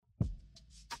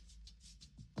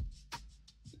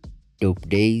Dope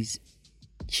days,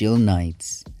 chill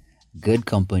nights, good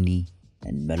company,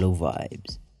 and mellow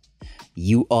vibes.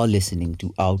 You are listening to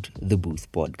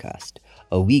Otbpodke,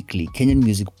 a weekly Kenyan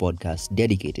music podcast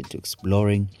dedicated to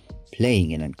exploring,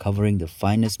 playing, and uncovering the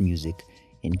finest music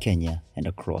in Kenya and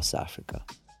across Africa.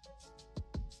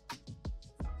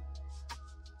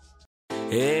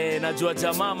 Najua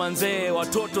jamaa manzee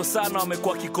watoto sana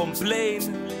wamekuwa kicomplain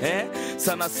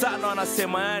sana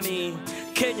wanasema yani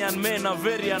Kenyan men are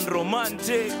very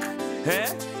unromantic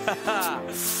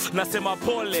nasema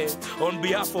pole on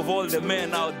behalf of all the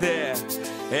men out there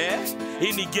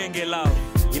hii ni genge lao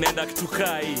inaenda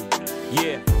kitukaa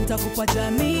hii nitakupa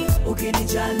jamii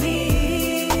ukinijali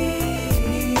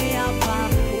mimi hapa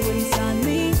uwe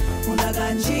msanii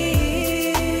unaganji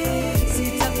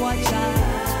sitakuacha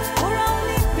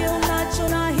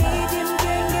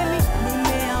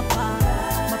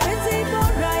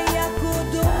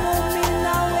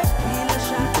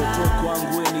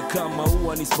kama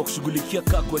uwa nisipokushughulikia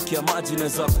kuwekea maji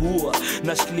naweza kuua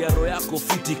nashikilia roho yako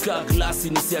fiti ka glasi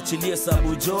nisiachilie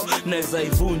sabujo naweza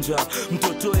ivunja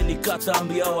mtotoe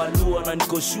nikatambi au alua na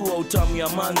nikoshua utamu ya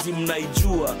manzi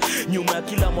mnaijua nyuma ya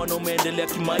kila mwanaume endelea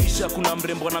kimaisha kuna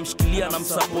mrembo anamshikilia na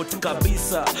msupport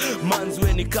kabisa manzi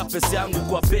we nika pesa yangu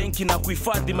kwa benki na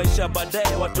kuhifadhi maisha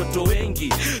baadaye watoto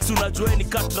wengi si unajua ni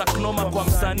track noma kwa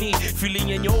msanii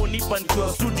feeling yenye unipa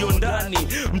nikiwa studio ndani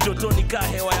mtoto nika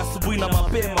hewa ya asubuhi na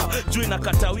mapema juu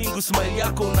inakata wingu smile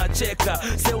yako unacheka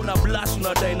se una blush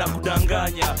unadai na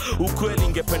kudanganya ukweli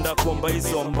ningependa kuomba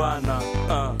hizo mbana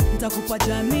nitakupa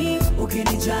jamii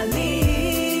ukinijali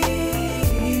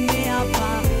mimi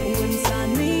hapa uwe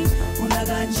msanii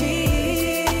unaganji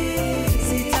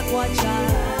sitakuacha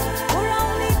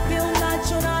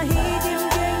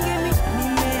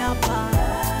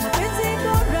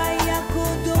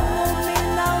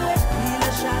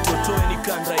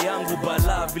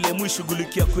vile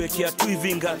mwishugulikia kuwekea tu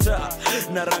hivi ngata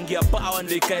na rangi ya power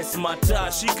ndio ikae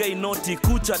smata shika inoti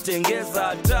kucha tengeza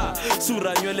hata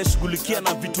sura nywele shughulikia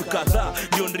na vitu kadhaa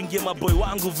ndio ndringie maboy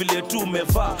wangu vile tu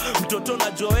umevaa mtoto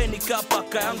na joeni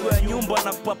kapaka yangu ya nyumba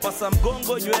na kupapasa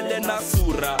mgongo nywele na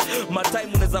sura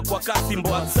matime unaweza kwa kasi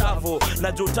mboa savo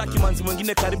na jotaki manzi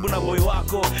mwingine karibu na boy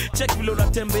wako check vile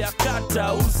unatembea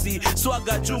kata usi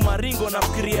swaga juu maringo na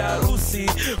fikiria harusi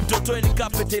mtoto ni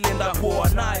kapete ilenda kuoa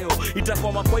nayo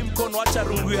itakuwa kwa mkono acha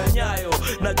rungu ya nyayo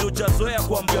na joja zoea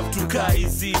kuambia mtu kaa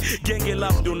hizi genge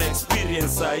labda una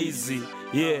experience hizi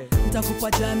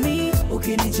nitakupa jamii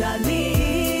ukinijali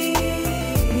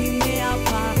mimi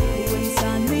hapa uwe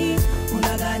msanii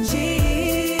unaganji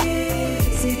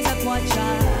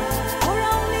sitakuacha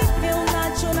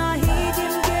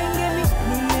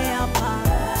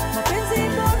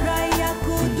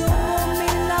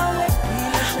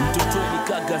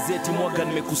gazeti mwaga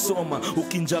nimekusoma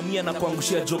ukinjamia na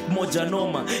kuangushia joke moja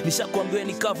noma nishakwambia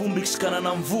nikavumbi kishikana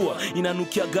na mvua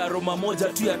inanukia garoma moja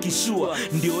tu ya kishua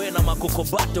ndio wewe na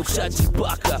makokobata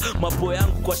ukishajipaka mapo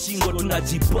yangu kwa shingo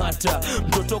tunajipata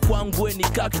mtoto kwangu wewe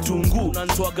nikaa kitunguu na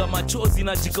ntoaga machozi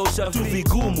na jikausha tu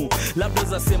vigumu labda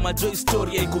za sema joy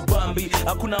story haikubambi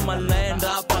hakuna mali naenda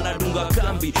hapa na dunga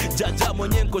kambi jaja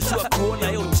mwenyewe nikoshua kuona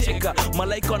yeye ucheka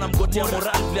malaika wanamgotea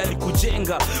moral vile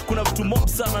alikujenga kuna vitu mob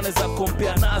sana naweza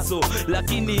compare nazo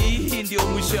lakini hii ndio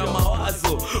mwisho ya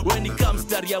mawazo wewe ni kama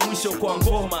mstari ya mwisho kwa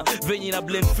ngoma venye na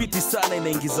blend fiti sana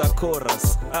inaingiza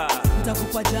chorus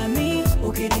nitakupa jamii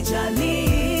ukinijali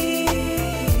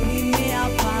mimi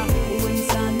hapa uwe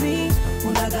msanii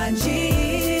unaganji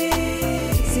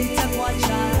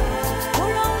sitakuacha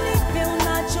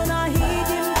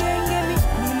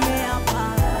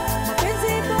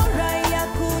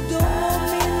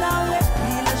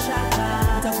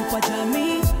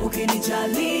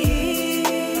ukinijali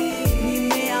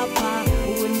mimi hapa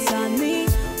uwe msanii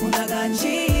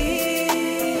unaganji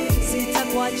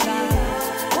sitakuacha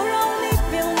bora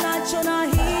unipe unacho na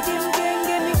hidi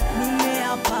mgenge mimi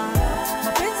hapa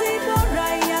mapenzi bora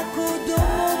ya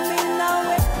kudumu mimi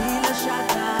nawe bila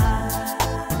shaka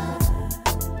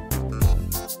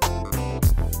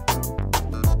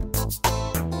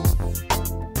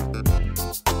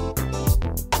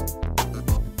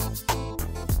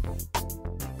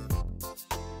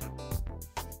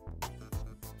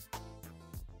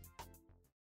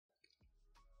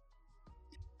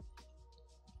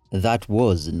That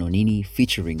was Nonini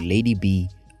featuring Lady B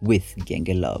with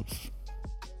Genge Love.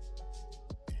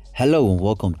 Hello and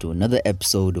welcome to another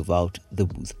episode of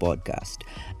Otbpodke.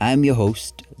 I am your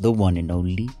host, the one and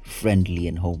only, friendly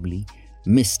and homely,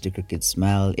 Mr. Cricket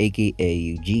Smile aka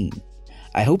Eugene.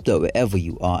 I hope that wherever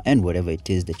you are and whatever it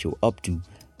is that you're up to,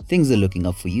 things are looking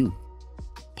up for you.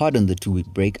 Pardon the 2-week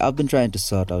break, I've been trying to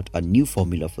sort out a new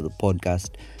formula for the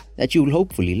podcast, that you'll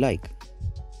hopefully like.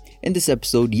 In this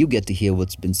episode, you get to hear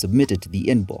what's been submitted to the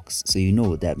inbox, so you know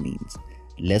what that means.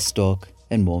 Less talk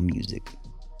and more music.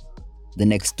 The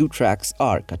next 2 tracks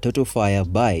are Katoto Fire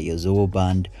by Yozowo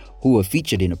Band, who were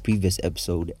featured in a previous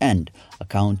episode, and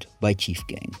Account by Chief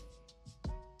Gang.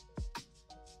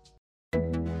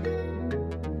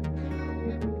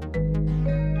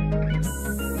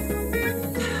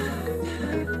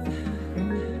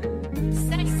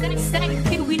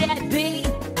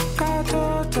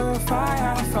 Katoto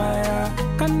fire fire,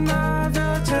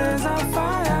 kanavyo cheza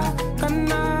fire,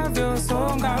 kanavyo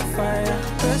songa fire,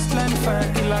 wasteland fire,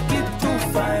 kila kitu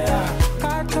fire.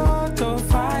 Katoto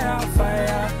fire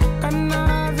fire,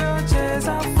 kanavyo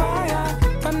cheza fire,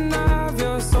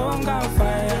 kanavyo songa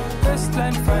fire,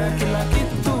 wasteland fire, kila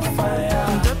kitu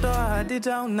fire. Mtoto wa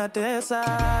Hadija unatesa,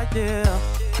 yeah,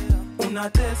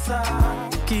 unatesa.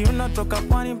 Kiuno toka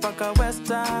pwani mpaka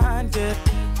western, yeah,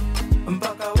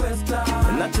 mpaka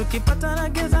western. Na tukipata na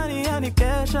gizani yani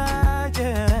kesha,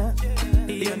 yeah,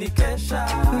 hiyo ni kesha.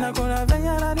 Na kuna venye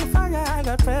nanifanya I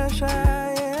got pressure,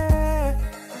 yeah,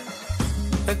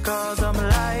 because I'm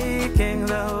liking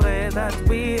the way that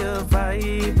we are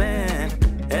vibing.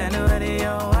 And when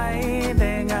you're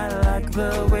whining, I like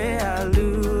the way I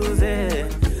lose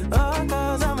it. Oh,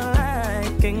 cause I'm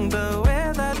liking the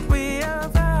way that we are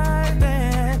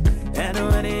vibing. And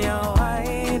when you're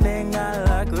whining, I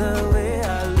like the way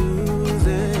I lose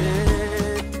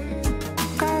it.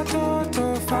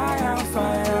 Katoto fire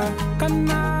fire,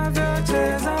 kanavyo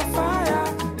cheza fire,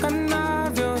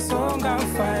 kanavyo songa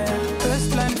fire,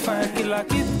 wasteland fire, kila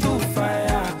kitu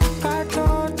fire.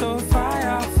 Katoto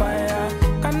fire fire,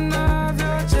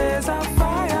 kanavyo cheza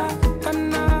fire,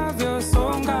 kanavyo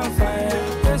songa fire,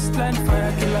 wasteland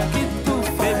fire, kila kitu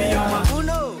fire. Baby you're my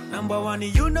uno, number one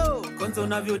you know. Kwanza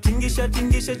unavyotingisha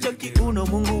tingisha cheki uno.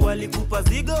 Mungu alikupa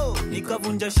zigo,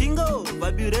 nikavunja shingo.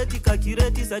 Vibrate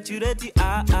kakireti saturate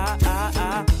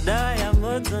dawa ya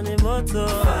moto ni moto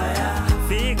fire.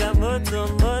 Figa moto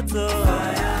moto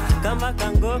fire. Kama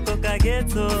kangoko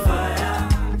kageto fire.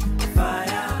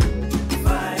 Fire.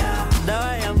 Fire.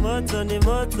 Dawa ya moto ni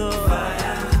moto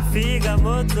fire. Figa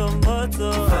moto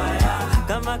moto fire.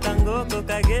 Kama kangoko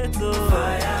kageto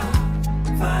fire.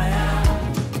 Fire.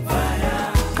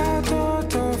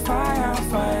 Katoto fire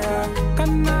fire,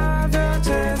 kanavyo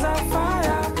cheza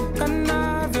fire,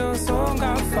 kanavyo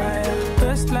songa fire,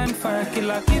 wasteland fire,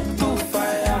 kila kitu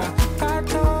fire.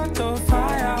 Katoto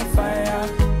fire fire,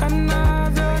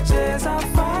 kanavyo cheza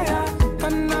fire,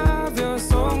 kanavyo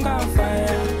songa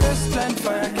fire, wasteland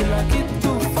fire, kila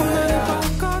kitu fire.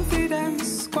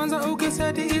 Confidence, kwanza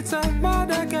ukiseti it's a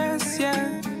murder case,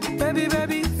 yeah.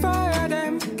 Baby, fire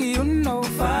them, you know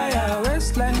fire,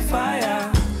 wasteland fire.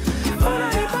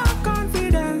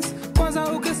 Confidence, kwanza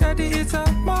ukiseti it's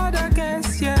a murder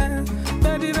case, yeah.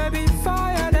 Baby,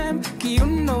 fire them, you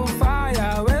know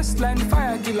fire, wasteland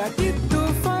fire, kila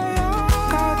kitu fire.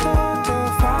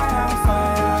 Katoto fire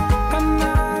fire,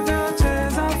 kanavyo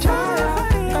cheza fire,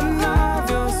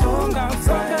 kanavyo songa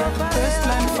fire,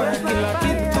 wasteland fire, kila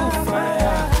kitu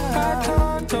fire.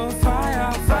 Katoto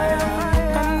fire fire,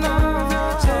 kanavyo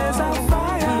cheza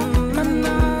fire,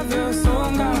 kanavyo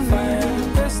songa fire,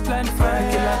 wasteland fire,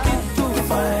 kila kitu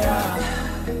fire.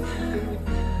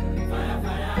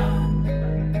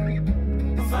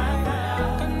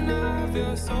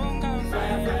 Kanavyo songa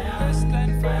fire,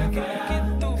 wasteland fire, kila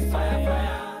kitu fire.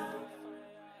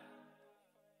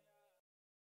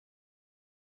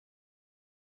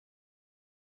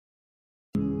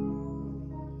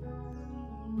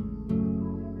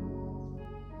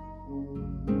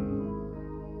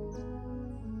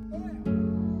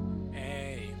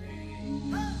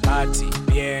 Party,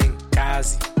 bien,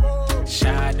 kazi,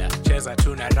 shada, cheza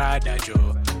tuna rada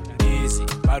jo. Ndizi,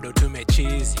 bado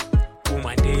tumechizi,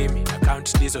 umandemi,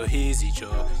 account ndizo hizi jo.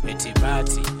 Eti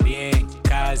party, bien,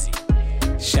 kazi,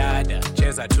 shada,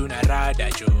 cheza tuna rada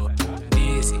jo.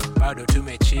 Ndizi, bado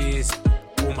tumechizi,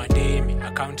 umandemi,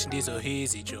 account ndizo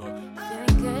hizi jo.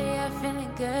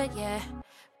 Feeling good, yeah.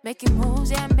 Making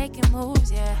moves,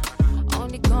 yeah.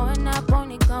 Only going up.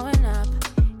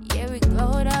 Yeah, we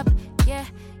glowed up, yeah.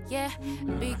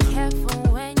 Be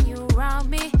careful when you round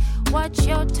me. Watch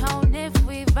your tone if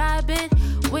we vibing.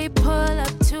 We pull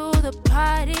up to the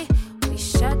party. We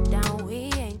shut down,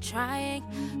 we ain't trying.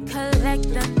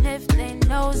 Collect them if they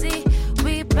nosy.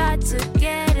 We bout to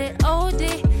get it OD.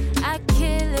 I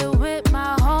kill it with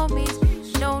my homies.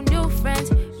 No new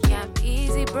friends, yeah, I'm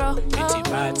easy bro. Eti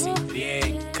party,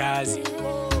 bien, kazi,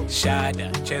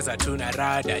 shada, cheza tuna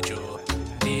rada jo.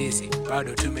 Ndizi,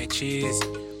 bado tumechizi,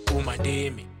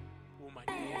 umandemi.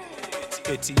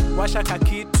 eti washaka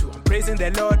kitu. I'm praising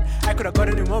the Lord. I could have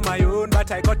gotten him on my own,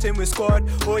 but I got him with squad.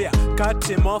 Oh yeah, cut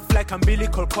him off like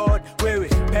umbilical cord. Wait,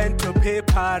 pen to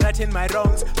paper, writing my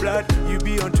wrongs. Blood, you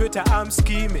be on Twitter, I'm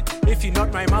scheming. If you're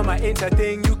not my mama, ain't a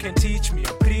thing you can teach me.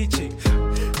 I'm preaching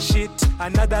shit,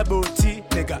 another booty,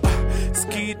 nigga.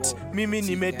 Skeet, mimi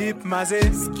nime dip maze.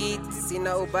 Skeet,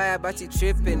 sina ubaya but you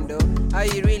tripping though. How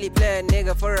you really play a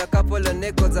nigga for a couple of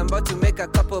nickels? I'm about to make a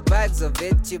couple bags of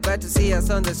it. You about to see us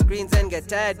on the screens and get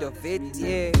tired of it,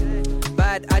 yeah.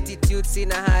 Bad attitude,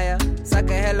 sina haya.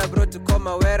 Saka hella bro to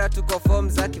koma wera tuko form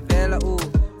za kivela, ooh.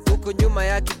 Huku nyuma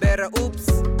ya kibera, oops.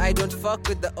 I don't fuck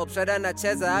with the ops, rada na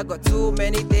cheza. I got too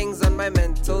many things on my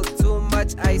mental. Too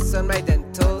much ice on my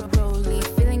dental. Rolling,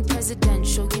 feeling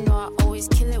presidential. You know I always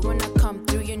kill it when I come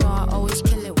through. You know I always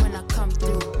kill it when I come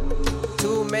through.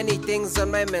 Too many things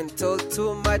on my mental.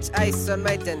 Too much ice on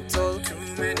my dental. Too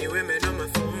many women on my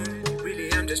phone.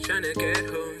 Really, I'm just trying to get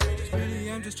home.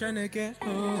 I'm just trying to get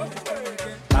home.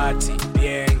 Party,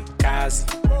 bien, kazi,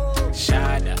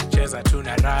 shada, cheza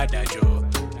tuna rada jo.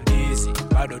 Ndizi,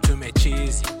 bado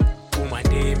tumechizi.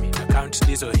 Umandemi, account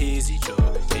dizo hizi jo.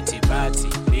 Eti party,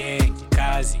 bien,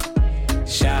 kazi,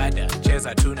 shada,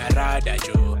 cheza tuna rada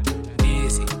jo.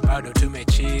 Ndizi, bado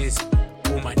tumechizi.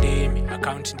 Umandemi,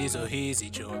 account dizo hizi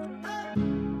jo.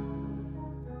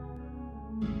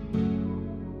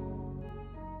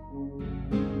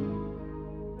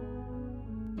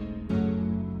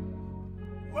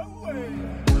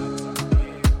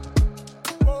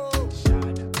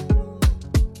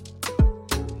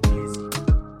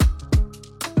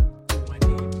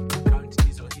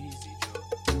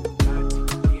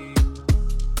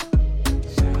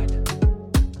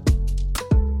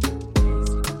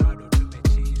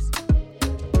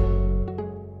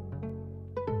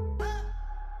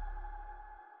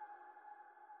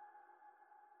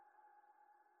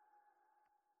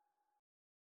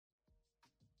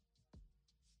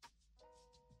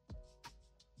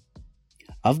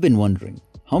 I've been wondering,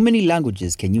 how many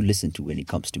languages can you listen to when it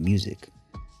comes to music?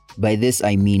 By this,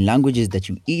 I mean languages that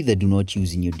you either do not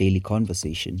use in your daily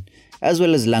conversation, as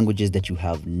well as languages that you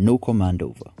have no command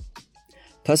over.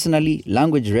 Personally,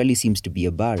 language rarely seems to be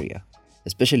a barrier,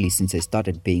 especially since I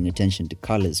started paying attention to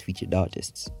Color's featured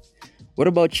artists. What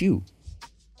about you?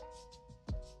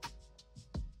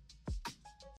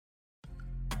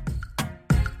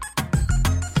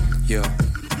 Yo.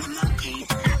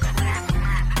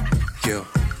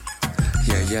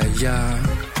 Yeah.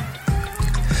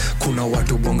 Kuna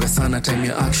watu bonga sana time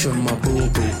ya action,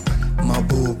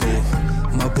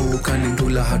 mabubu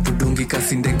kanindula hatudungi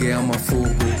kasi ndege ya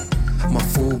mafubu.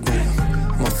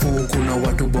 Kuna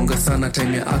watu bonga sana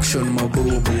time ya action,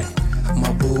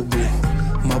 mabubu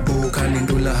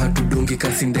kanindula hatudungi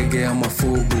kasi ndege ya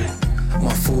mafubu.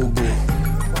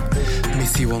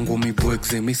 Misi wangu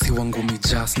mibwekze, misi wangu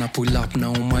mijazz. Na pull up na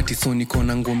umati so niko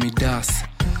na ngumi das.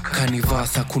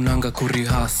 Kanivasa kunanga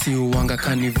kurihasi uwanga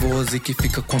kanivozi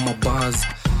kifika kwa mabaz.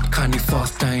 Kani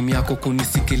first time yako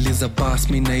kunisikiliza bas.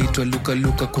 Mi naitwa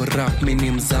Luka kwa rap, mi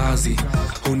ni mzazi.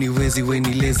 Uniwezi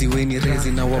weni lezi weni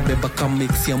rezi na wabeba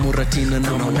kamix ya muratina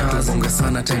na manazi. Bonga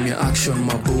sana time ya action,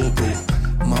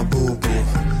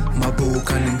 mabubu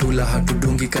kanindula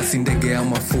hatudungi kasi ndege ya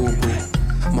mafubu.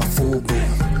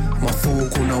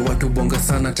 Kuna watu bonga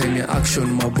sana time ya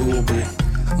action, mabubu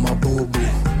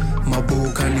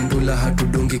kanindula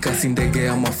hatudungi kasi ndege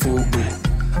ya mafubu.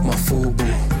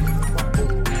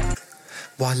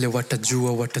 Wale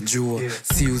watajua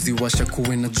siuzi washa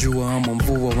kuwe na jua ama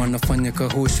mvua. Wanafanya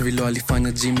kahush vile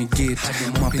walifanya Jimmy Gate.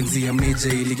 Mapenzi ya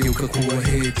meja iligeuka kuwa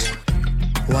hate.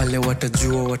 Wale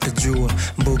watajua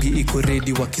mbogi iko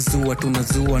ready wakizua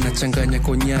tunazua. Na changanya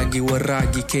konyagi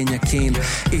waragi Kenya Ken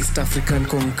East African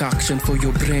concoction for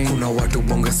your brain. Kuna watu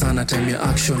bonga sana time ya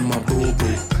action, mabubu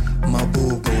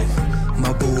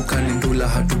kanindula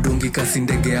hatudungi kasi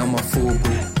ndege ya mafubu.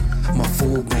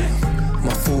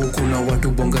 Kuna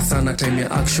watu bonga sana time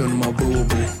ya action,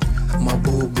 mabubu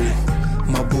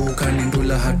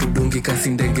kanindula hatudungi kasi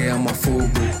ndege ya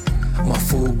mafubu.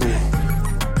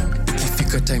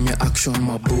 Ikifika time ya action,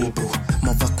 mabubu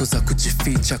mavako za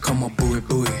kujificha kama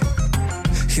buibui.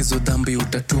 Hizo dhambi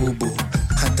utatubu,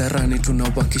 hadharani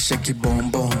tunawakisha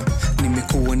kibombom.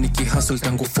 Nimekuwa nikihustle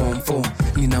tangu form 4.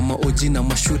 Nina maoji na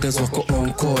mashooters wako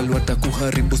on call.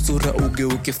 Watakuharibu sura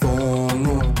ugeuke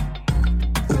fongo.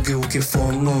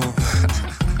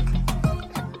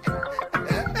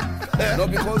 No,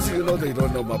 because you know they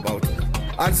don't know about it.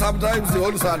 And sometimes they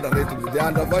also underrate me. They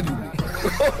undervalue me.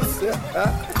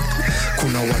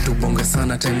 Kuna watu bonga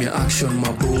sana time ya action,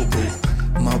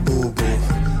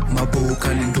 mabubu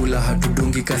kanindula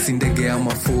hatudungi kasi ndege ya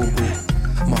mafubu.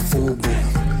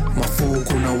 Mafuu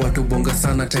kuna watu bonga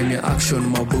sana time ya action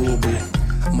mabubu.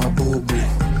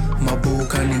 Mabubu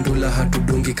kani ndula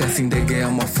hatudungi kasi ndege ya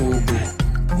mafubu.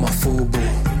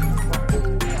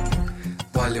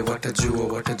 Wale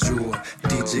watajua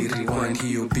DJ rewind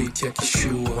hiyo beat ya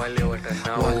kishua.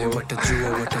 Wale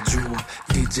watajua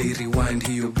DJ rewind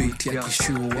hiyo beat ya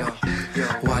kishua.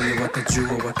 Wale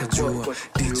watajua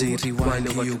DJ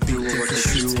rewind hiyo beat ya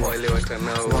kishua.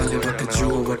 Wale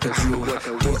watajua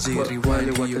DJ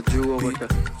rewind hiyo beat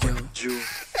ya kishua.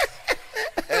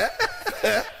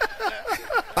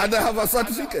 And I have a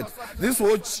certificate. This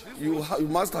watch, you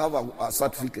must have a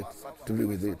certificate to be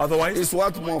with it. Otherwise? It's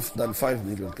worth more than 5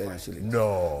 million Kenya shillings.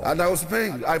 No. And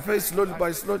I paid slowly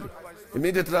by slowly.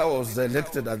 Immediately I was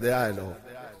elected at the ILO,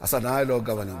 as an ILO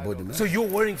governing body. Man. So you're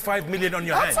wearing 5 million on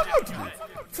your hand? Absolutely.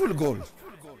 Full gold.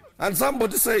 And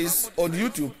somebody says on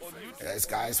YouTube, this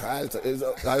guy's wild.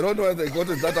 I don't know where they got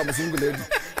it, that I'm a single lady,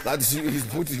 that he's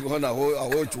putting on a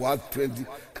watch worth 20.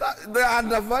 They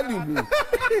undervalue me.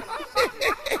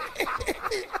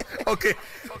 Okay,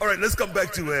 all right. Let's come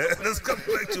back to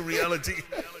reality.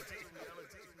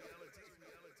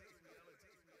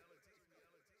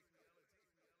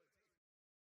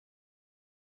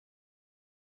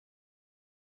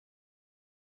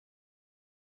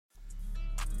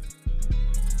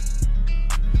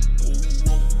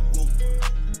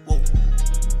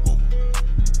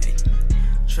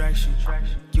 Traction,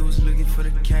 you was looking for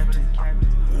the captain.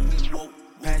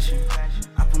 Passion,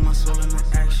 I put my soul in the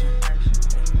action.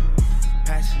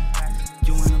 Passion,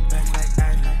 you in the back like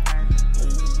Adler.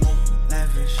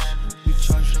 Lavish, we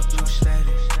charged up, no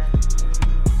status.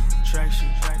 Traction,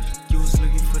 you was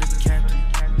looking for the captain.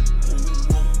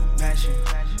 Passion,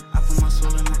 I put my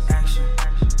soul in the action.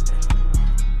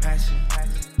 Passion,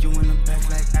 you in the back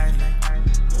like Adler.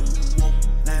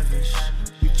 Lavish,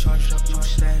 we charged up, no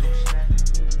status.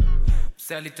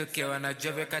 Salitokea na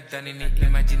jove kadhani ni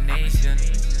imagination.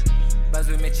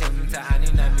 Bazo meche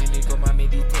mtaani na mimi kama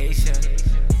meditation.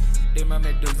 Dema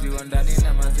medozi wandani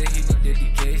na manze hii ni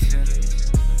dedication.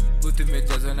 Butu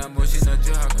mejazo na moshi na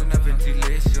jo hakuna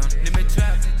ventilation.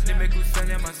 Nimetrap,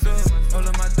 nimekusanya maso. All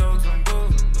of my dogs on go.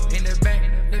 In the bank,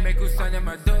 nimekusanya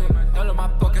my dough. All of my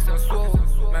pockets are swole.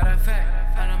 Matter of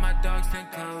fact, all of my dogs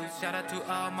and codes. Shout out to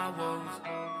all my woes.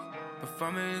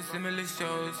 Performing in similar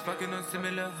shows, fucking on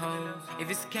similar hoes. If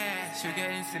it's cash, you're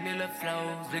getting similar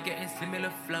flows. We're getting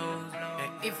similar flows.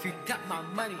 And if you got my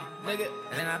money, nigga,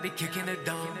 then I'll be kicking the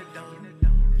door.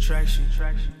 Traction,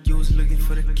 you was looking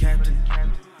for the captain.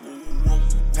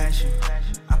 Passion,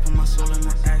 I put my soul in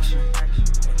the action.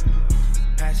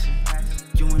 Passion,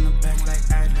 you in the back like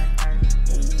Adler.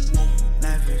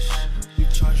 Lavish, we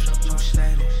charged up, no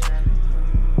status.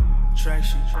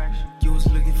 Traction, you was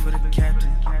looking for the captain.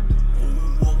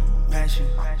 Passion,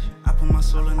 I put my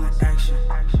soul in the action.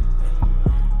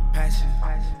 Passion,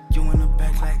 you in the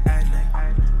back like Adler.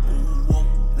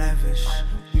 Lavish,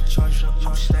 we charged up,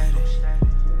 no status.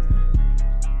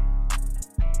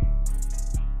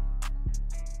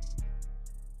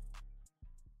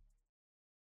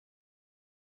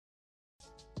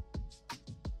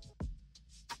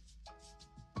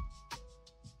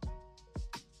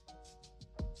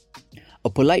 A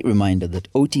polite reminder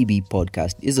that OTB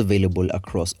Podcast is available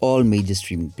across all major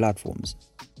streaming platforms.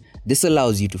 This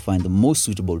allows you to find the most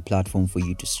suitable platform for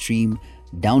you to stream,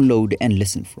 download, and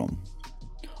listen from.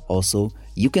 Also,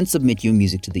 you can submit your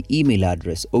music to the email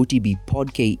address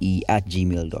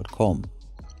otbpodke@gmail.com.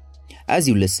 As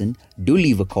you listen, do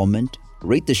leave a comment,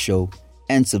 rate the show,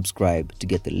 and subscribe to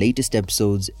get the latest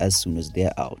episodes as soon as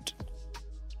they're out.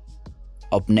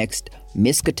 Up next,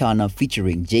 Miss Katana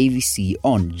featuring JVC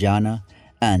on Jana,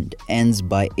 and ends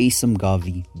by Asam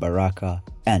Gavi, Baraka,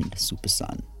 and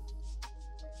Supersan.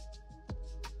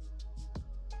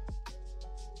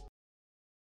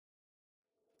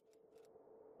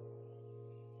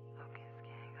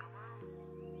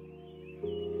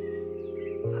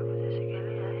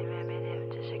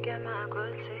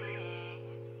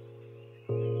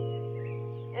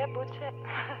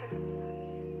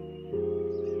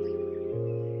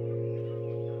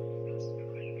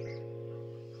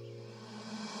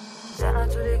 Jana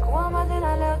tulikuwa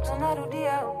madina, leo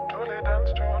tunarudia. Tule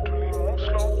dance to tuli move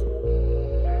slow.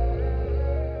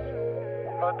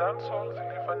 Ma dance songs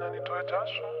zilifanya nitoe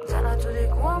jasho. Jana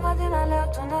tulikuwa madina, leo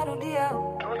tunarudia.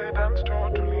 Tule dance to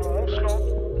tuli move slow.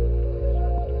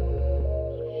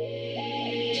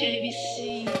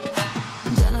 JVC.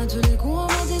 Jana tulikuwa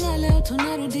madina, leo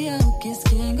tunarudia.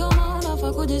 Ukisikia ngoma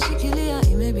unafaa kujishikilia,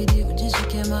 imebidi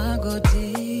ujishike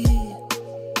magoti.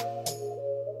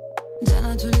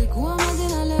 Jana tulikuwa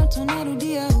madina, leo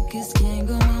tunarudia. ukisikia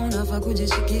ngoma unafaa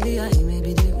kujishikilia,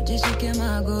 imebidi ujishike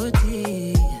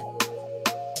magoti.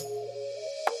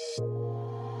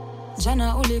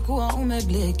 Jana ulikuwa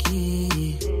umebleki,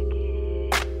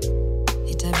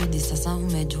 itabidi sasa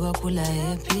umejua kula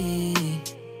happy.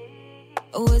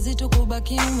 Uwezi tu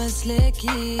kubaki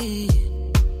umesleki.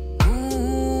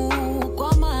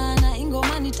 Kwa maana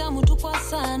ingoma ni tamu tu kwa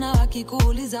sana.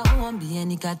 Wakikuuliza uambie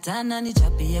nikatana,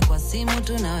 nichapie kwa simu,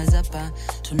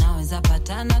 tunaweza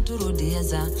patana,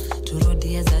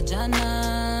 turudieza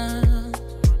jana.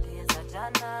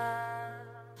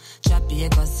 Chapie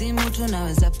kwa simu,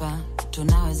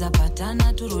 tunaweza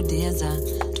patana,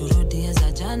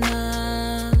 turudieza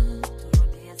jana.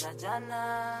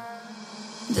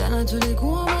 Jana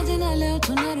tulikuwa majina, leo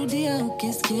tunarudia.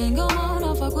 Ukisikia ngoma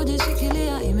unafaa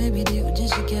kujishikilia, imebidi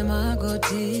ujishike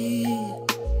magoti.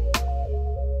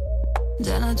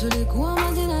 Jana tulikuwa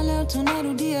majina, leo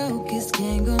tunarudia.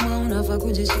 Ukisikia ngoma unafaa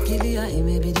kujishikilia,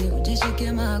 imebidi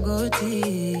ujishike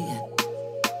magoti.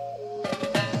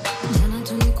 Jana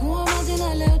tulikuwa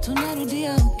majina, leo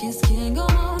tunarudia. Ukisikia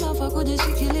ngoma unafaa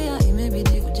kujishikilia,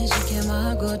 imebidi ujishike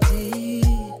magoti.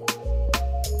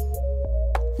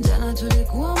 Jana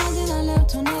tulikuwa majina, leo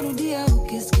tunarudia.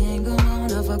 Ukisikia ngoma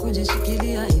unafaa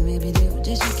kujishikilia, imebidi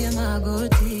ujishike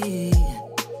magoti.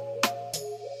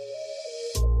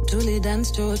 Tuli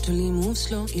dance show, tuli move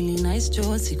slow, ili nice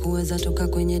show, sikuweza toka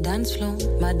kwenye dance floor.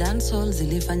 Ma dance hall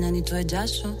zilifanya nitoe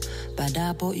jasho, baada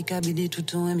hapo ikabidi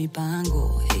tutoe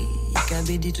mipango.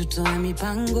 Ikabidi tutoe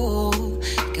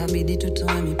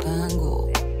mipango.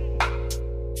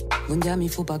 Vunja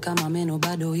mifupa kama meno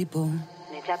bado ipo.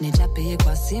 Nichapie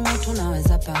kwa simu,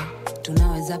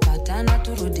 tunaweza patana,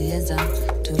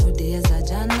 turudieza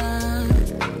jana.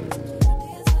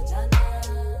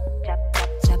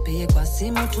 Chapie kwa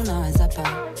simu,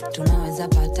 tunaweza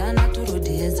patana,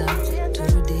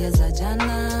 turudieza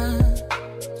jana.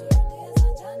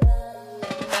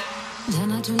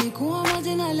 Jana tulikuwa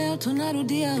majina, leo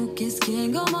tunarudia. Ukisikia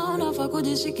ngoma unafaa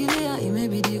kujishikilia,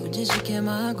 imebidi ujishike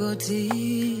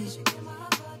magoti.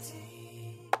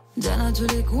 Jana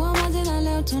tulikuwa majina,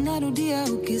 leo tunarudia.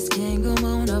 Ukisikia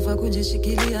ngoma unafaa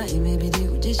kujishikilia, imebidi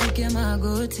ujishike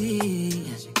magoti.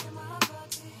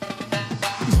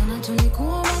 Jana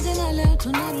tulikuwa majina, leo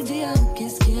tunarudia.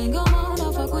 Ukisikia ngoma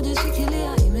unafaa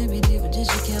kujishikilia, imebidi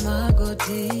ujishike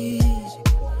magoti.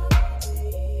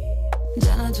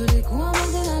 Jana tulikuwa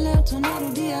majina, leo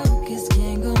tunarudia.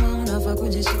 Ukisikia ngoma unafaa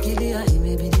kujishikilia,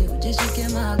 imebidi ujishike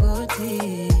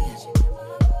magoti.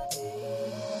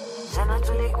 Jana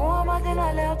tulikuwa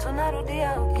majina, leo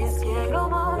tunarudia. Ukisikia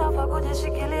ngoma unafaa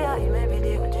kujishikilia,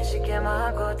 imebidi ujishike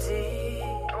magoti.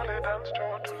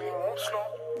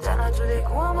 Jana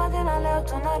tulikuwa majina, leo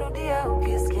tunarudia.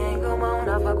 Ukisikia ngoma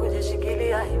unafaa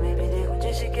kujishikilia, imebidi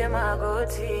ujishike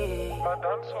magoti.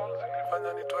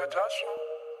 Zilifanya nitoe jasho.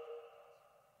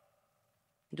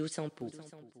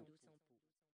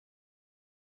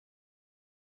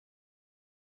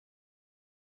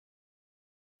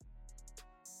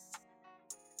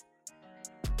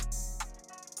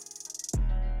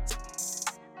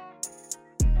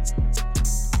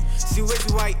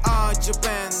 Siwezi waiaje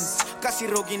Benz, kasi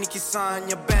rogi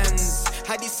nikisanya Benz.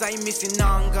 Hadi saimi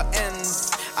sinanga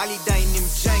ends, alidai ni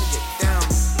mjenge, damn.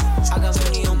 I got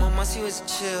money on my mind, siwezi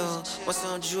chill.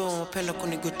 Wasanajua wapenda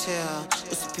kunigotea.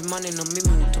 Usipimane na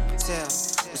mimi utapotea,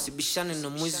 usibishane na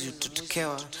mwizi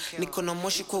utatokewa. Niko na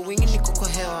moshi kwa wingi, niko kwa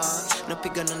hewa.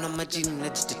 Napigana na majini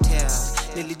najitetea.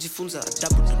 Nilijifunza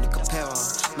adabu ndo nikapewa.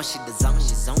 Mashida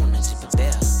zangu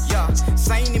najibebea. Yeah,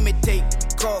 saini me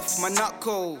take off my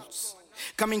knuckles,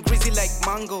 coming greasy like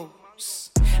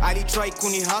mangoes. Ali try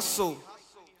kuni hustle,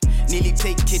 nili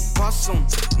take it possum.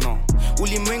 No,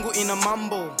 ulimwengu ina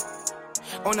mambo,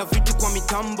 ona vitu kwa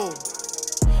mitambo.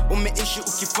 Umeishi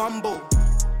ukifambo,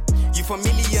 you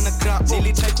familiar na crap.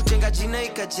 Nilitry kujenga jina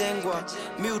ikajengwa.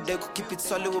 Me would like to keep it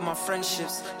solid with my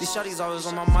friendships. These shorties always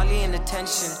on my molly and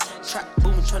attention. Trap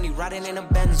boom, 20 riding in a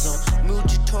benzo. Me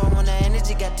would you tour when the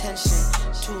energy got tension.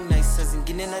 Too nice as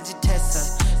ingine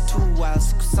najitesa. Too wild,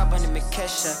 siku saba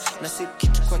nimekesha. Na si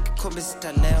kitu kwa kikombe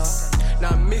sitalewa.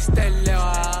 Na Mr.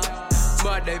 Lewa,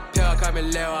 mwada ipewa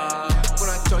kamelewa.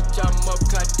 Kuna chocha mob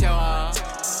katewa.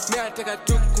 Mi ataka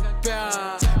tu kupea.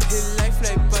 Hii life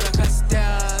na ipana ka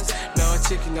stairs. Now I'm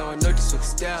checking out, I notice with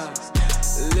stairs.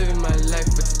 Living my life,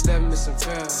 but to them it's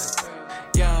unfair.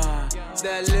 Yeah,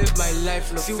 they live my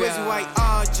life no fair. Siwezi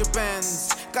waiaje Benz,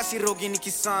 kasi rogi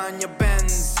nikisanya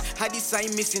Benz. Hadi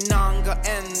saimi sinanga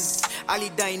ends,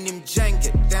 alidai ni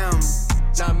mjenge, damn.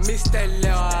 Na Mr.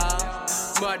 Lewa,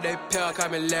 mwada ipewa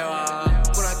kamelewa.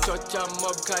 Kuna chocha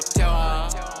mob katewa.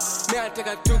 Mi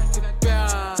ataka tu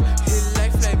kupea. Hii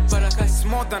life na ipana ka stairs. It's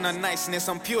more than a niceness,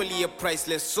 I'm purely a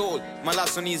priceless soul. My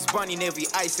last one is burning every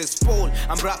ISIS pole.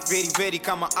 I'm rap very very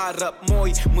kama Arab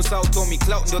Moi. Musau told me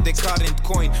clout ndo the current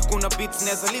coin. Kuna beats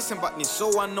neza listen but ni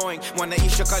so annoying.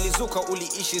 Mwanaisha kalizuka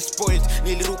uliishi spoiled.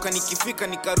 Niliruka nikifika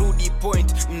nikarudi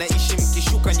point. Mnaishi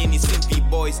mkishuka nyeni simpy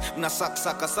boys. Mna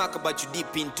saka but you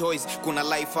deep in toys. Kuna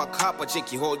life hack hapa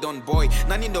cheki hold on boy.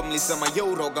 Nani ndo mlisema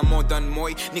yo roga more than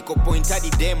moi. Niko point hadi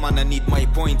dem and I need my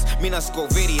points. Mina score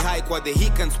very high kwa the he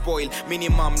can spoil.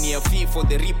 Minimum near fee for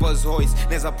the reaper's hoist.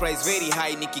 Neza price very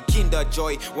high niki kinder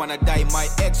joy. Wanna die my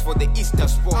ex for the Easter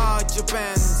spoil.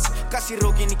 Japan's kasi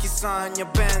rogi nikisanya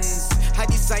Benz.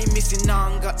 Hadi sai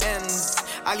misinanga ends.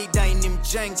 Alidai ni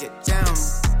mjenge damn.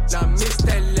 Na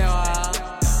Mr. Lewa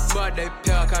Bada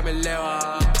ipewa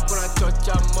kamelewa Kuna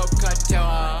chocha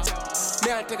mkatewa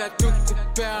Mea teka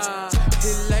tukupea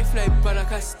Hii life na ipana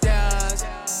ka stairs.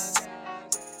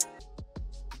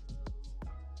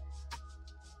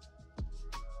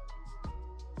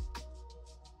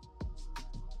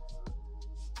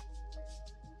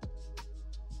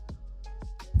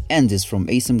 And this from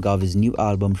Asam Gavi's new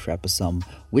album Shrapasam,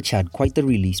 which had quite the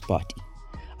release party.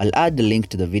 I'll add the link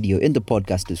to the video in the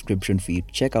podcast description for you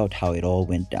to check out how it all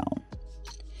went down.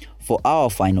 For our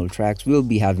final tracks, we'll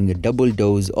be having a double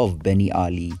dose of Benny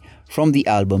Ali from the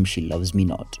album She Loves Me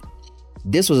Not.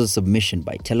 This was a submission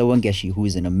by Tela Wangeshi, who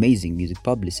is an amazing music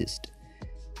publicist.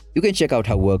 You can check out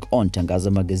her work on Tangaza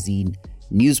Magazine,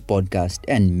 News Podcast,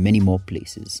 and many more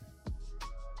places.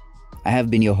 I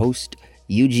have been your host,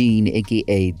 Eugene,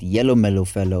 aka the Yellow Mellow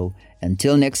Fellow.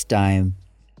 Until next time,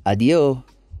 adios.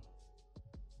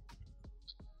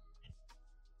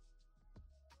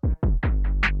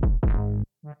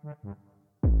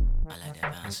 I like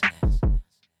that bounce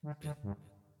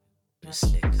real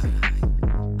slick,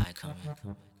 I come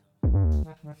in.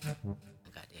 I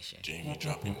got that shit. Jamie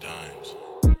dropping dimes.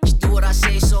 Just do what I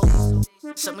say so.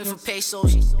 Suck me for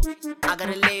pesos. I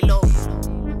gotta lay low.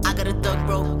 I got a duck,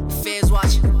 bro. Feds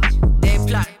watching. They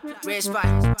plot. Red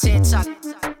spot. TikTok.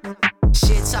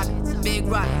 Shit talk. Big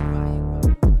rock.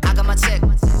 I got my tech.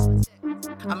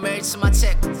 I'm married to my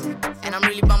tech. And I'm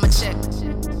really by my check.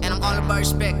 And I'm all about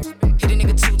respect. Hit a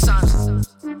nigga 2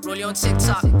 times. Roll you on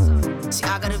TikTok. See,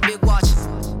 I got a big watch.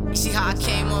 You see how I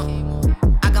came up.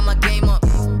 I got my game up.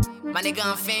 My nigga,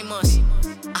 I'm famous.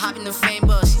 I hop in the fame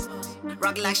bus.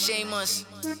 Rock like Sheamus.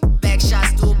 Back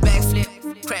shots, do a backflip.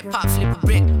 Crack pop, flip a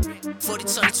brick. 40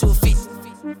 turn to a feet.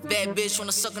 Bad bitch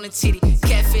wanna suck on the titty.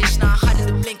 Catfish, now hot in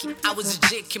the blinky. I was a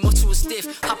jig, came up to a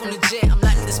stiff. Hop on the jet, I'm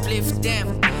lighting the spliff.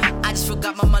 Damn, I just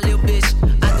forgot my little bitch.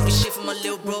 I do this shit for my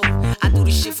little bro. I do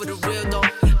this shit for the real though.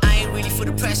 I ain't really for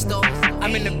the press though.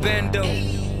 I'm in the bando,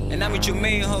 and I'm with your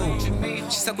main hoe.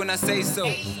 She suck when I say so.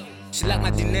 She like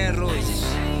my dineros.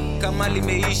 Kamali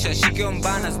meisha, shike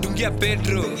ombanas, dungia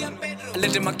Pedro.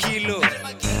 Alete makilo,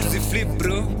 tuzi flip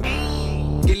bro.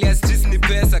 Gelia streets ni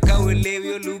pesa, kawelewi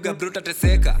yo lugha bro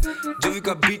tateseka. Jovi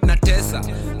kwa beat na tesa,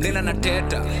 mlena na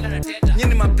teta.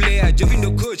 Nyeni ma player, Jovi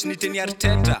ndo coach, ni teni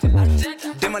Arteta.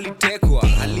 Dema litekwa,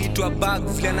 aliitwa bag,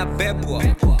 vile na bebwa.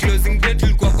 Closing date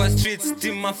ulikuwa kwa streets,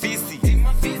 team mafisi.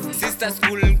 Sister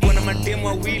school nilikuwa na mademu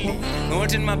wawili, na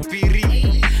wote ni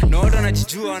mapiri. Na wote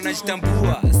wanajijua,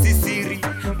 wanajitambua, si siri.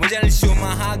 Moja alishow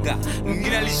mahaga,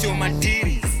 mwingine alishow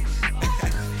matiri.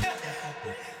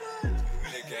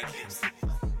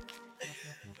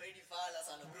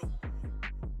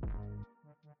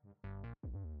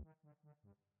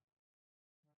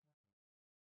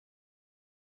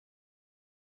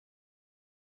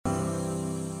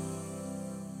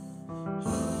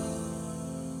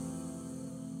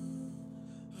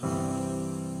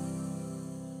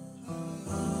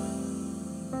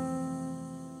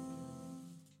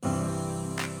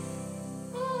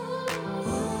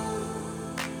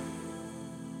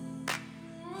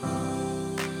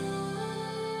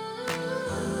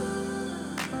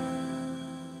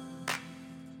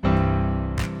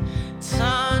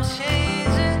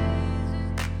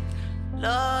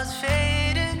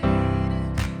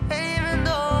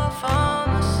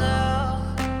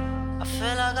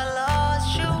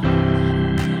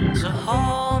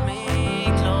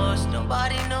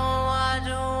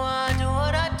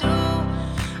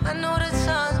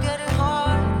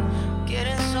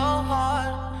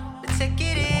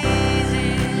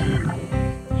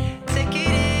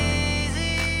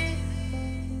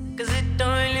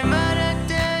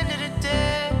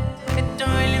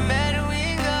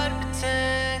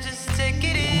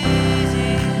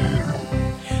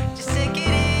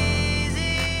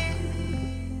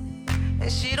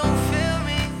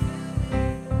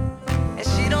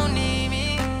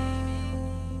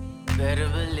 Better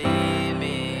believe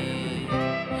me.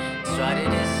 Try to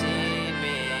deceive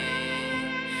me.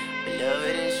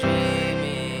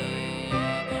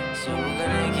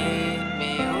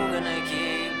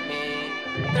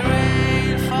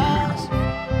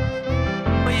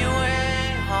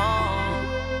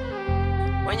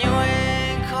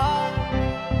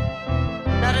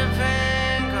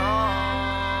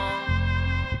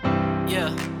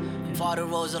 Yeah, for all the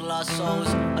roads of lost souls,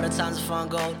 all the times I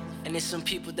found gold. And there's some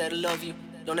people that love you,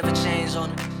 don't ever change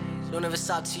on them. Don't ever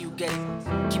stop till you get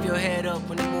it. Keep your head up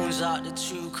when the moon's out, the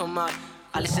truth come out.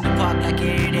 I listen to pop like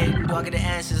every day. Do I get the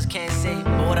answers? Can't say.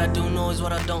 But what I do know is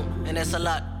what I don't, and that's a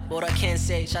lot. But what I can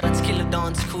say, shout out to Killer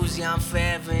Dawn, to Koozie, I'm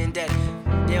forever in debt.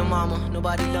 Dear mama,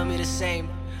 nobody love me the same.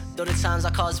 Though the times I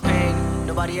cause pain,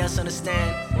 nobody else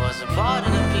understand. Wasn't part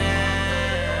of the plan.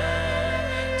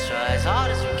 Try as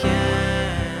hard as we can.